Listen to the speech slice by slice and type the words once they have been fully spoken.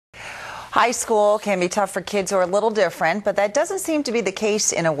High school can be tough for kids who are a little different, but that doesn't seem to be the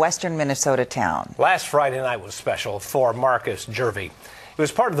case in a western Minnesota town. Last Friday night was special for Marcus Jerve. It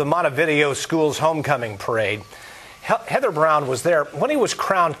was part of the Montevideo school's homecoming parade. Heather Brown was there when he was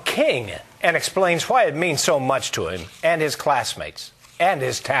crowned king and explains why it means so much to him and his classmates and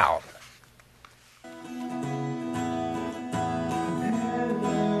his town.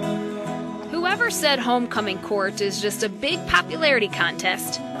 Whoever said homecoming court is just a big popularity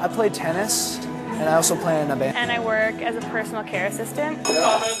contest. I play tennis, and I also play in a band. And I work as a personal care assistant.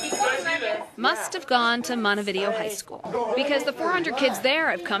 Must have gone to Montevideo High School, because the 400 kids there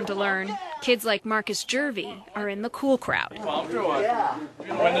have come to learn kids like Marcus Jerve are in the cool crowd. Yeah.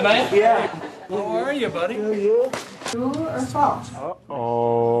 Win tonight? Yeah. How are you, buddy? True or false?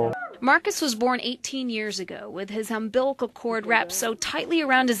 Uh-oh. Marcus was born 18 years ago with his umbilical cord wrapped so tightly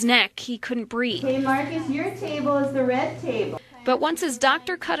around his neck he couldn't breathe. Hey Marcus, your table is the red table. But once his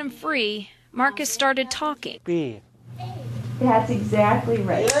doctor cut him free, Marcus started talking. That's exactly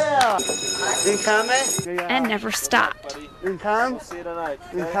right. Yeah. You coming? And never stopped. You come? See you tonight.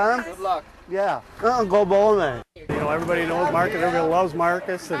 You come? Good luck. Yeah. Go bowling. You know, everybody knows Marcus. Everybody loves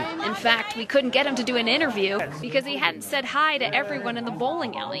Marcus. And In fact, we couldn't get him to do an interview because he hadn't said hi to everyone in the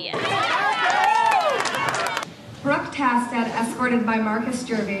bowling alley yet. Brooke Tastad, escorted by Marcus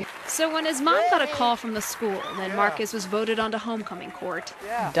Jerve. So when his mom got a call from the school, then Marcus was voted onto homecoming court.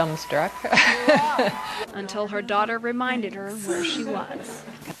 Dumbstruck. Until her daughter reminded her where she was.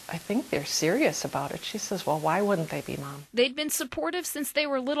 I think they're serious about it. She says, well, why wouldn't they be, Mom? They'd been supportive since they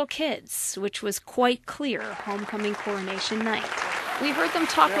were little kids, which was quite clear homecoming coronation night. We heard them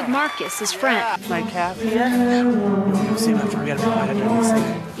talk with Marcus, his friend. My calf here. You see if I forget about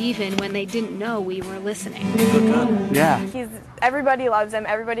it. Even when they didn't know we were listening. Yeah. Everybody loves him.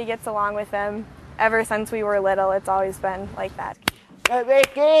 Everybody gets along with him. Ever since we were little, it's always been like that. Hey,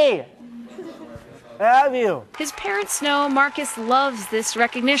 Vicky! I love you. His parents know Marcus loves this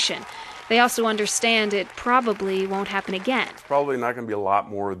recognition. They also understand it probably won't happen again. Probably not going to be a lot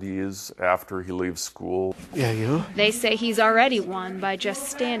more of these after he leaves school. Yeah, you? They say he's already won by just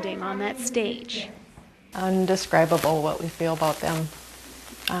standing on that stage. Undescribable what we feel about them.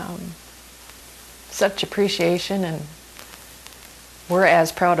 Such appreciation, and we're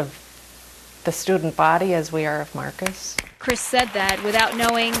as proud of the student body as we are of Marcus. Chris said that without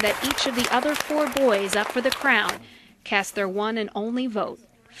knowing that each of the other 4 boys up for the crown cast their one and only vote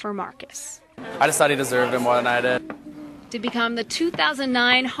for Marcus. I just thought he deserved it more than I did. To become the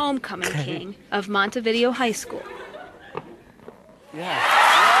 2009 homecoming king of Montevideo High School. Yeah.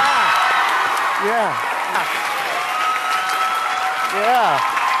 Yeah.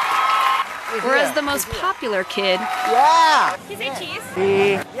 Whereas the most popular kid, Yeah. Can you say cheese?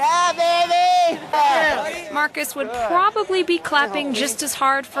 Yeah, baby! Yeah. Marcus, would probably be clapping just as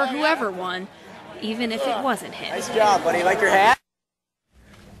hard for whoever won, even if it wasn't him. Nice job, buddy. Like your hat?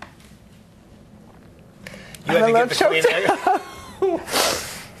 You had to get the queen.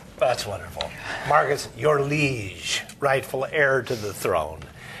 That's wonderful. Marcus, your liege, rightful heir to the throne.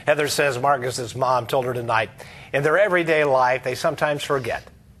 Heather says Marcus's mom told her tonight, in their everyday life, they sometimes forget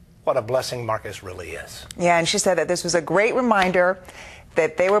what a blessing Marcus really is. Yeah, and she said that this was a great reminder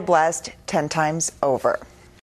that they were blessed 10 times over.